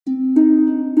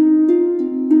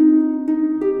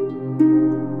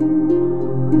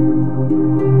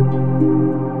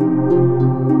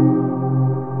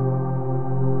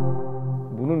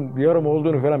diorama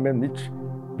olduğunu falan ben hiç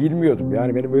bilmiyordum.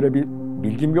 Yani benim öyle bir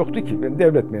bilgim yoktu ki. Ben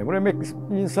devlet memuru, emeklisi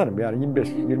bir insanım. Yani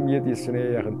 25-27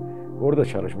 seneye yakın orada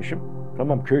çalışmışım.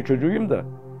 Tamam, köy çocuğuyum da.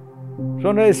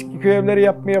 Sonra eski köy evleri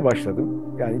yapmaya başladım.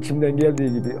 Yani içimden geldiği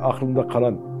gibi aklımda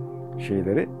kalan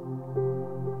şeyleri.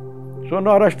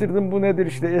 Sonra araştırdım, bu nedir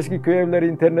işte, eski köy evleri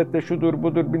internette şudur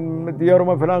budur bilmem,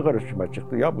 diorama falan karşıma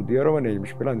çıktı. Ya bu diorama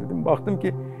neymiş falan dedim. Baktım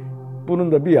ki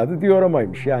bunun da bir adı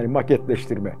dioramaymış. Yani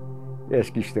maketleştirme.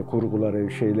 Eski işte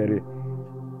kurguları, şeyleri,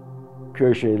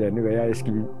 köy şeylerini veya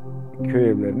eski bir köy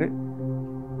evlerini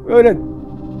öyle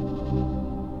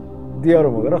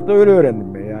diorama olarak da öyle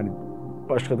öğrendim ben. Yani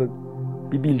başka da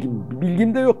bir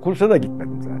bilgim de yok. Kursa da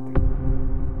gitmedim zaten.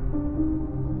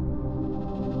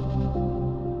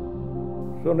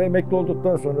 Sonra emekli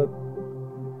olduktan sonra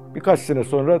birkaç sene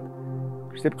sonra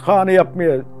işte bir kağını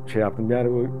yapmaya şey yaptım. Yani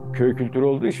o köy kültürü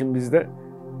olduğu için bizde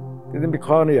dedim bir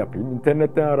kağını yapayım.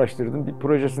 İnternetten araştırdım. Bir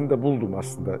projesini de buldum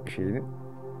aslında şeyini.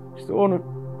 İşte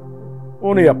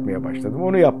onu yapmaya başladım.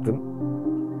 Onu yaptım.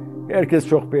 Herkes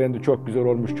çok beğendi. Çok güzel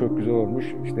olmuş, çok güzel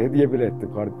olmuş. İşte hediye bile ettim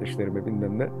kardeşlerime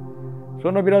bilmem ne.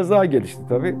 Sonra biraz daha gelişti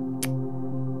tabii.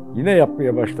 Yine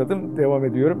yapmaya başladım. Devam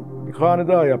ediyorum. Bir kağını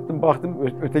daha yaptım. Baktım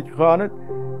öteki kağını,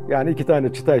 yani 2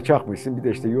 tane çıtayı çakmışsın. Bir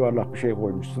de işte yuvarlak bir şey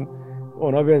koymuşsun.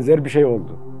 Ona benzer bir şey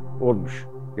olmuş.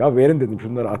 Ya verin dedim,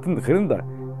 şunları atın kırın da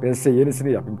ben size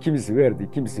yenisini yapayım. Kimisi verdi,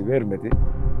 kimisi vermedi.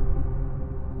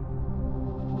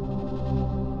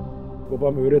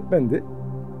 Babam öğretmendi.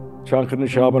 Çankırı'nın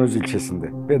Şabanöz ilçesinde.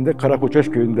 Ben de Karakoçaş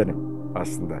köyündenim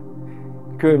aslında.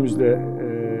 Köyümüzde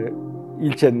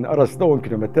ilçenin arasında 10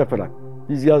 kilometre falan.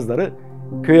 Biz yazları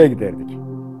köye giderdik.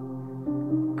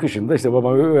 Kışında işte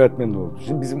babam öğretmen olduğu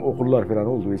için, bizim okullar falan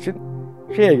olduğu için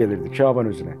şeye gelirdik,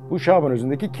 Şabanözü'ne. Bu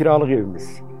Şabanözü'ndeki kiralık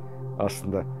evimiz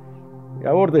aslında.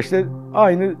 Ya orada işte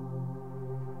aynı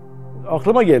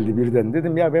aklıma geldi birden.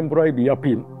 Dedim ya ben burayı bir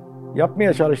yapayım.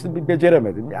 Yapmaya çalıştım, bir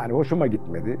beceremedim. Yani hoşuma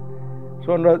gitmedi.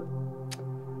 Sonra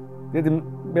dedim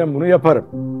ben bunu yaparım.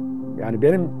 Yani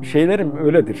benim şeylerim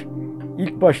öyledir.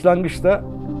 İlk başlangıçta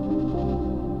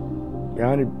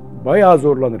yani bayağı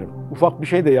zorlanırım. Ufak bir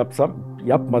şey de yapsam,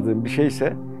 yapmadığım bir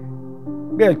şeyse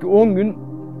belki 10 gün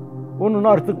onun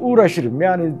artık uğraşırım.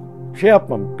 Yani şey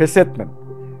yapmam, pes etmem.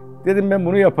 Dedim ben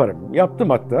bunu yaparım. Yaptım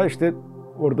hatta işte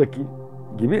oradaki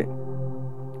gibi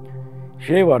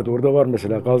şey vardı. Orada var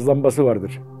mesela, gaz lambası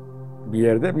vardır. Bir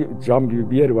yerde bir cam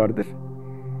gibi bir yer vardır.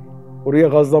 Oraya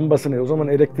gaz lambasını, o zaman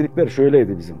elektrikler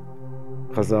şöyleydi bizim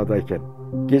kazadayken.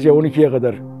 Gece 12'ye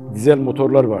kadar dizel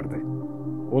motorlar vardı.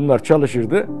 Onlar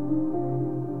çalışırdı.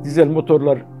 Dizel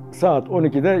motorlar saat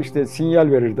 12'de işte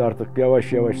sinyal verirdi, artık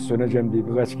yavaş yavaş söneceğim diye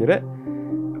birkaç kere.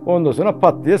 Ondan sonra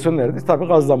pat diye sönerdi. Tabii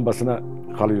gaz lambasına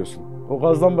kalıyorsun. O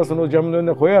gaz lambasını o camın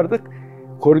önüne koyardık.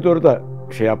 Koridorda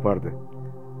şey yapardı.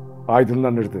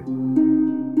 Aydınlanırdı.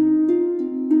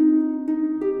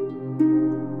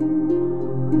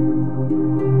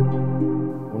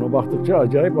 Ona baktıkça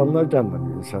acayip anlar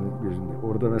canlanıyor insanın gözünde.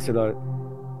 Orada mesela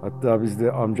hatta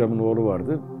bizde amcamın oğlu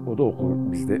vardı. O da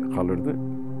bizde kalırdı.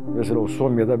 Mesela o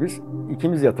somyada biz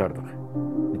ikimiz yatardık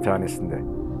bir tanesinde.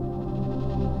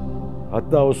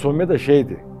 Hatta o somya da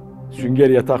şeydi, sünger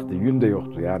yataktı, yün de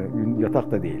yoktu. Yani yün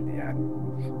yatak da değildi yani.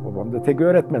 Babam da tek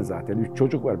öğretmen zaten. 3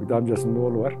 çocuk var, bir de amcasının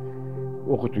oğlu var.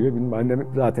 Okutuyor. Benim annem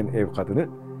zaten ev kadını.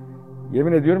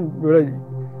 Yemin ediyorum böyle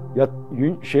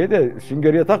şeyde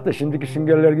sünger yatak da şimdiki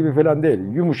süngerler gibi falan değil.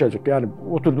 Yumuşacık, yani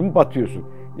oturdun mu batıyorsun.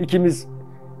 İkimiz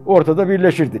ortada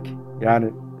birleşirdik. Yani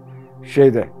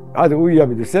şeyde, hadi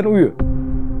uyuyabilirsen uyu.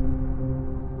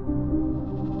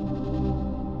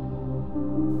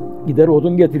 Gider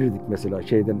odun getirirdik mesela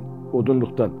şeyden,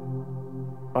 odunluktan.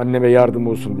 Anneme yardım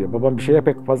olsun diye. Babam bir şeye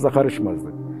pek fazla karışmazdı.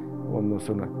 Ondan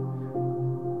sonra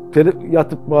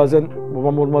yatıp bazen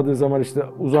babam olmadığı zaman işte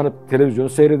uzanıp televizyon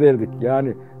seyrederdik.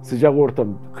 Yani sıcak ortam,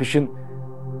 kışın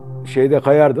şeyde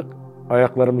kayardık.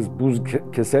 Ayaklarımız buz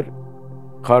keser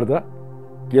karda.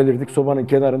 Gelirdik sobanın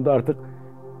kenarında artık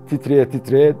titreye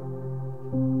titreye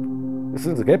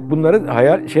ısındık. Hep bunları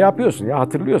şey yapıyorsun ya,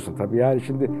 hatırlıyorsun tabii. Yani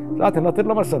şimdi zaten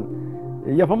hatırlamazsan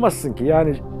yapamazsın ki.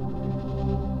 Yani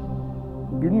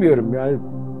bilmiyorum yani,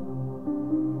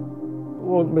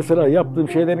 o mesela yaptığım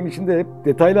şeylerin içinde hep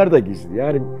detaylar da gizli.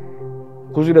 Yani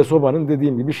kuzine sobanın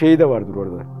dediğim gibi şeyi de vardır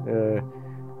orada.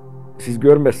 Siz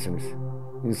görmezsiniz.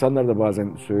 İnsanlar da bazen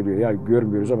söylüyor ya,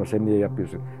 görmüyoruz ama sen niye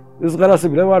yapıyorsun?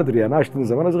 Izgarası bile vardır yani, açtığın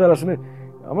zaman ızgarasını,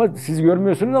 ama siz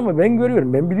görmüyorsunuz ama ben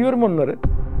görüyorum. Ben biliyorum onları.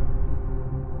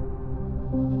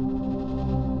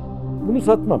 Bunu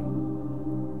satmam.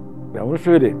 Ben onu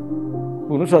söyleyeyim.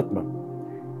 Bunu satmam.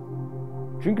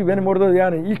 Çünkü benim orada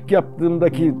yani ilk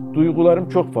yaptığımdaki duygularım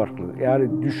çok farklı.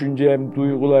 Yani düşüncem,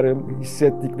 duygularım,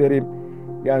 hissettiklerim.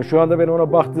 Yani şu anda ben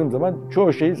ona baktığım zaman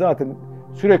çoğu şeyi zaten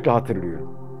sürekli hatırlıyorum.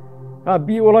 Ha,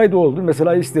 bir olay da oldu.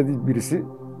 Mesela istedi birisi.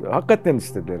 Hakikaten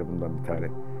istediler bundan bir tane.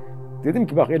 Dedim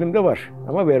ki bak elimde var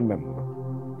ama vermem bunu.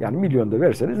 Yani milyon da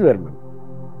verseniz vermem.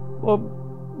 O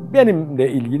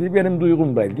benimle ilgili, benim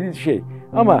duygumla ilgili şey.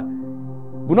 Ama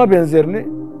buna benzerini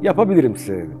yapabilirim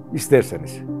size dedim,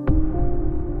 isterseniz.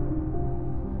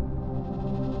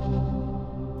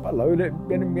 Vallahi öyle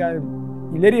benim yani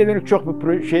ileriye dönük çok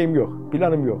bir şeyim yok,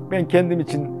 planım yok. Ben kendim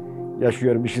için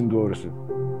yaşıyorum işin doğrusu.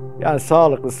 Yani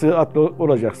sağlıklı, sıhhatli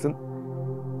olacaksın.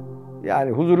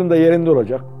 Yani huzurun da yerinde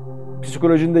olacak.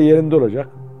 Psikolojin de yerinde olacak.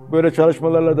 Böyle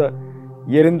çalışmalarla da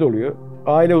yerinde oluyor.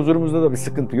 Aile huzurumuzda da bir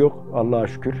sıkıntı yok Allah'a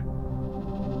şükür.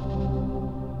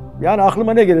 Yani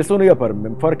aklıma ne gelirse onu yaparım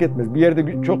ben. Fark etmez. Bir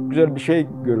yerde çok güzel bir şey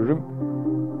görürüm.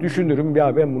 Düşünürüm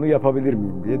ya ben bunu yapabilir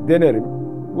miyim diye. Denerim,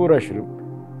 uğraşırım.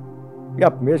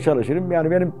 Yapmaya çalışırım.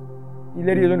 Yani benim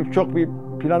ileriye dönük çok bir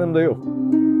planım da yok.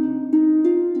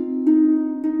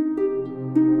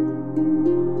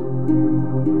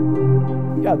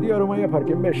 Ya diorama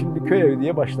yaparken ben şimdi bir köy evi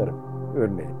diye başlarım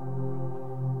örneğin.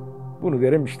 Bunu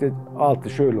derim işte altı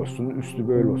şöyle olsun, üstü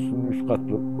böyle olsun, üst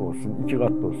katlı olsun, iki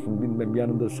katlı olsun, bilmem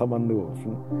yanında samanlık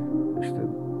olsun. İşte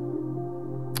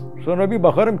sonra bir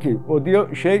bakarım ki o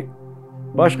diyor şey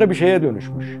başka bir şeye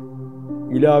dönüşmüş.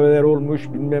 İlaveler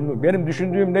olmuş, bilmem ne. Benim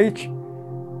düşündüğümle hiç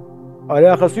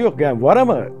alakası yok yani var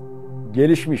ama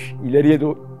gelişmiş, ileriye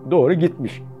doğru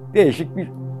gitmiş. Değişik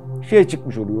bir şey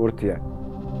çıkmış oluyor ortaya.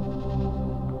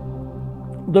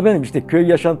 Bu da benim işte köy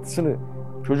yaşantısını,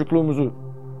 çocukluğumuzu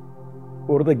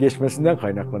orada geçmesinden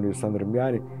kaynaklanıyor sanırım.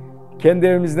 Yani kendi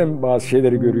evimizden bazı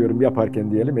şeyleri görüyorum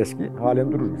yaparken diyelim eski.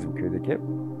 Halen durur bizim köydeki ev.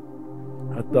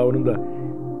 Hatta onun da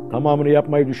tamamını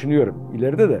yapmayı düşünüyorum.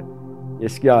 İleride de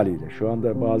eski haliyle. Şu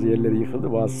anda bazı yerleri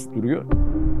yıkıldı, bazısı duruyor.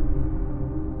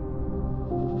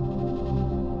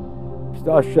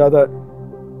 İşte aşağıda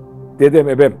dedem,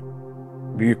 ebem,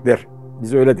 büyükler.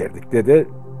 Biz öyle derdik. Dede,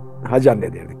 hacı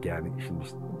anne derdik yani. Şimdi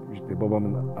işte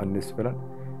babamın annesi falan.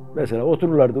 Mesela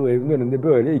otururlardı o evin önünde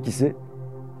böyle ikisi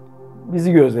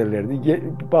bizi gözlerlerdi.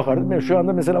 Bakardım ben şu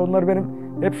anda mesela onlar benim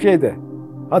hep şeyde,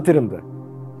 hatırımda.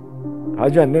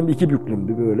 Hacı annem iki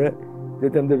büklümdü böyle.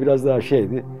 Dedem de biraz daha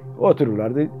şeydi.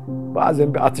 Otururlardı.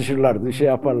 Bazen bir atışırlardı, şey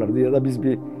yaparlardı ya da biz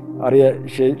bir araya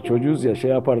şey çocuğuz ya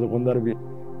şey yapardık. Onları bir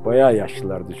bayağı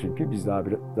yaşlılardı çünkü biz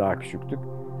daha küçüktük.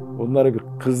 Onları bir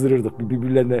kızdırırdık,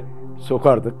 birbirlerine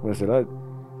sokardık mesela.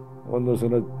 Ondan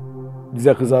sonra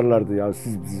bize kızarlardı ya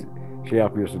siz bizi şey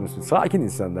yapıyorsunuz. Sakin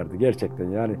insanlardı gerçekten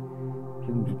yani.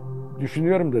 Şimdi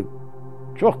düşünüyorum da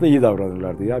çok da iyi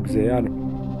davranırlardı ya bize yani.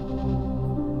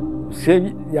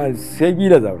 Yani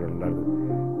sevgiyle davranırlardı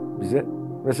bize.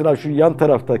 Mesela şu yan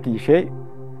taraftaki şey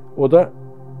o da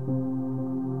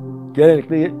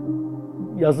genellikle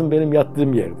yazın benim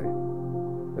yattığım yerdi.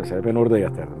 Mesela ben orada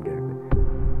yatardım genellikle.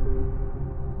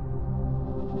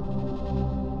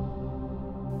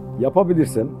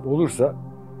 Yapabilirsem, olursa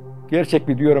gerçek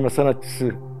bir diorama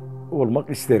sanatçısı olmak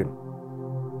isterim.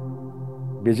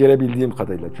 Becerebildiğim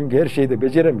kadarıyla. Çünkü her şeyi de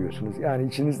beceremiyorsunuz. Yani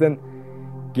içinizden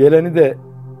geleni de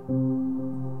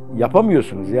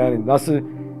yapamıyorsunuz. Yani nasıl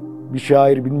bir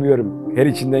şair bilmiyorum. Her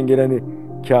içinden geleni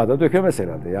kağıda dökemez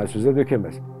herhalde. Yani söze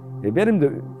dökemez. Benim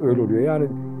de öyle oluyor. Yani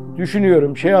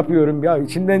düşünüyorum, şey yapıyorum. Ya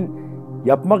içinden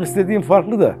yapmak istediğim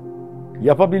farklı da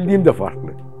yapabildiğim de farklı.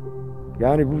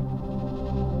 Yani bu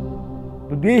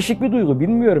değişik bir duygu.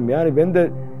 Bilmiyorum yani ben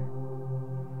de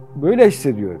böyle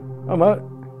hissediyorum. Ama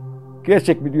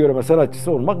gerçek bir diorama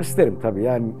sanatçısı olmak isterim tabii.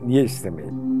 Yani niye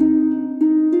istemeyeyim?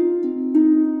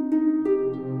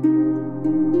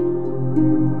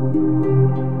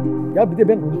 Ya bir de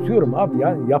ben unutuyorum abi.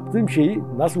 Yani yaptığım şeyi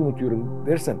nasıl unutuyorum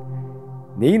dersen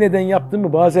neyi neden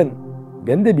yaptığımı bazen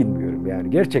ben de bilmiyorum yani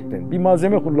gerçekten. Bir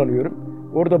malzeme kullanıyorum.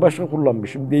 Orada başka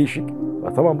kullanmışım. Değişik.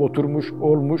 Ya tamam oturmuş,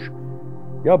 olmuş.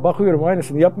 Ya bakıyorum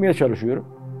aynısını yapmaya çalışıyorum.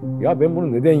 Ya ben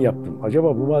bunu neden yaptım?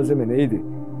 Acaba bu malzeme neydi?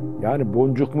 Yani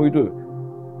boncuk muydu?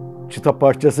 Çıta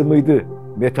parçası mıydı?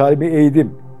 Metali mi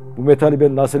eğdim? Bu metali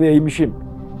ben nasıl eğmişim?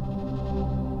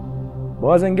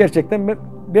 Bazen gerçekten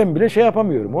ben bile şey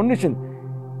yapamıyorum. Onun için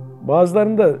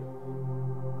bazılarını da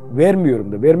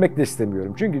vermiyorum da, vermek de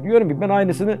istemiyorum. Çünkü diyorum ki ben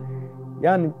aynısını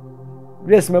yani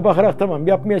resme bakarak tamam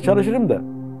yapmaya çalışırım da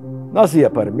nasıl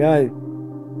yaparım? Yani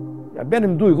ya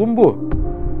benim duygum bu.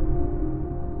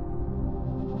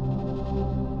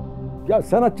 Ya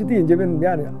sanatçı deyince benim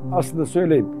yani aslında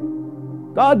söyleyeyim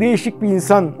daha değişik bir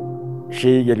insan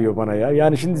şeyi geliyor bana ya.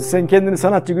 Yani şimdi sen kendini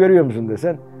sanatçı görüyor musun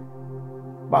desen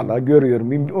Vallahi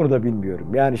görüyorum, onu da bilmiyorum.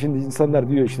 Yani şimdi insanlar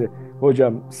diyor işte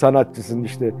hocam sanatçısın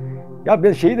işte. Ya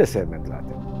ben şeyi de sevmem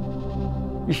zaten.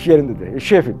 İş yerinde de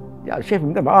şefim. Ya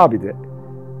şefim deme abi de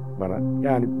bana.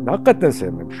 Yani hakikaten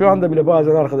sevmem. Şu anda bile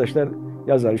bazen arkadaşlar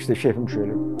yazar işte şefim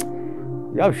şöyle.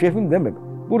 Ya şefim demem.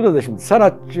 Burada da şimdi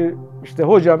sanatçı işte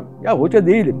hocam, ya hoca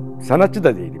değilim. Sanatçı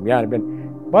da değilim. Yani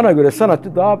bana göre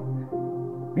sanatçı daha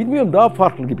bilmiyorum, daha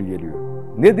farklı gibi geliyor.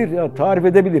 Nedir ya, tarif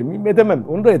edebilir miyim? Edemem.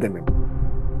 Onu da edemem.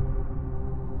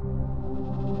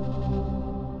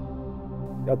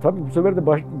 Ya tabii bu sefer de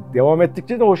devam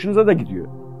ettikçe de hoşunuza da gidiyor.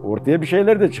 Ortaya bir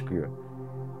şeyler de çıkıyor.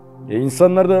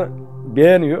 İnsanlar da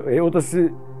beğeniyor. O da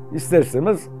sizi ister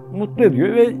istemez mutlu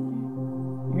ediyor ve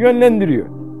yönlendiriyor.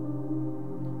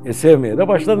 Sevmeye de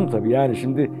başladım tabii. Yani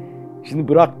şimdi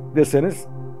bırak deseniz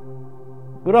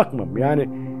bırakmam. Yani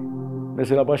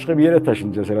mesela başka bir yere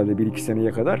taşınacağız herhalde 1-2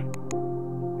 seneye kadar.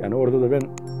 Yani orada da ben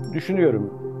düşünüyorum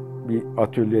bir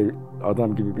atölye,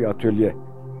 adam gibi bir atölye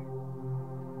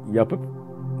yapıp,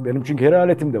 benim çünkü her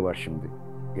aletim de var şimdi.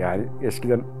 Yani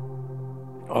eskiden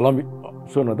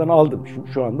sonradan aldım.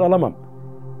 Şu anda alamam.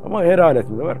 Ama her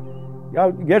aletim de var.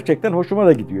 Ya gerçekten hoşuma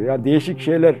da gidiyor. Yani değişik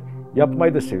şeyler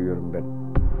yapmayı da seviyorum ben.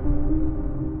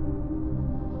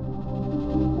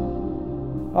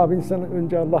 Abi insana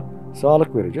önce Allah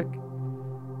sağlık verecek.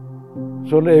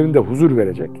 Sonra evinde huzur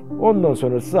verecek. Ondan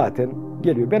sonrası zaten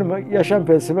geliyor. Benim yaşam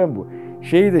felsefem bu.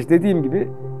 Şeyi de dediğim gibi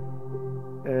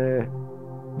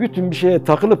bütün bir şeye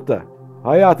takılıp da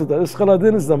hayatı da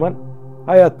ıskaladığınız zaman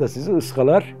hayat da sizi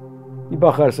ıskalar. Bir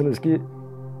bakarsınız ki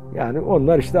yani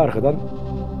onlar işte arkadan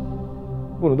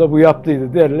bunu da bu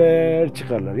yaptıydı derler,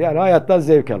 çıkarlar. Yani hayattan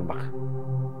zevk almak.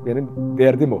 Benim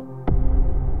derdim o.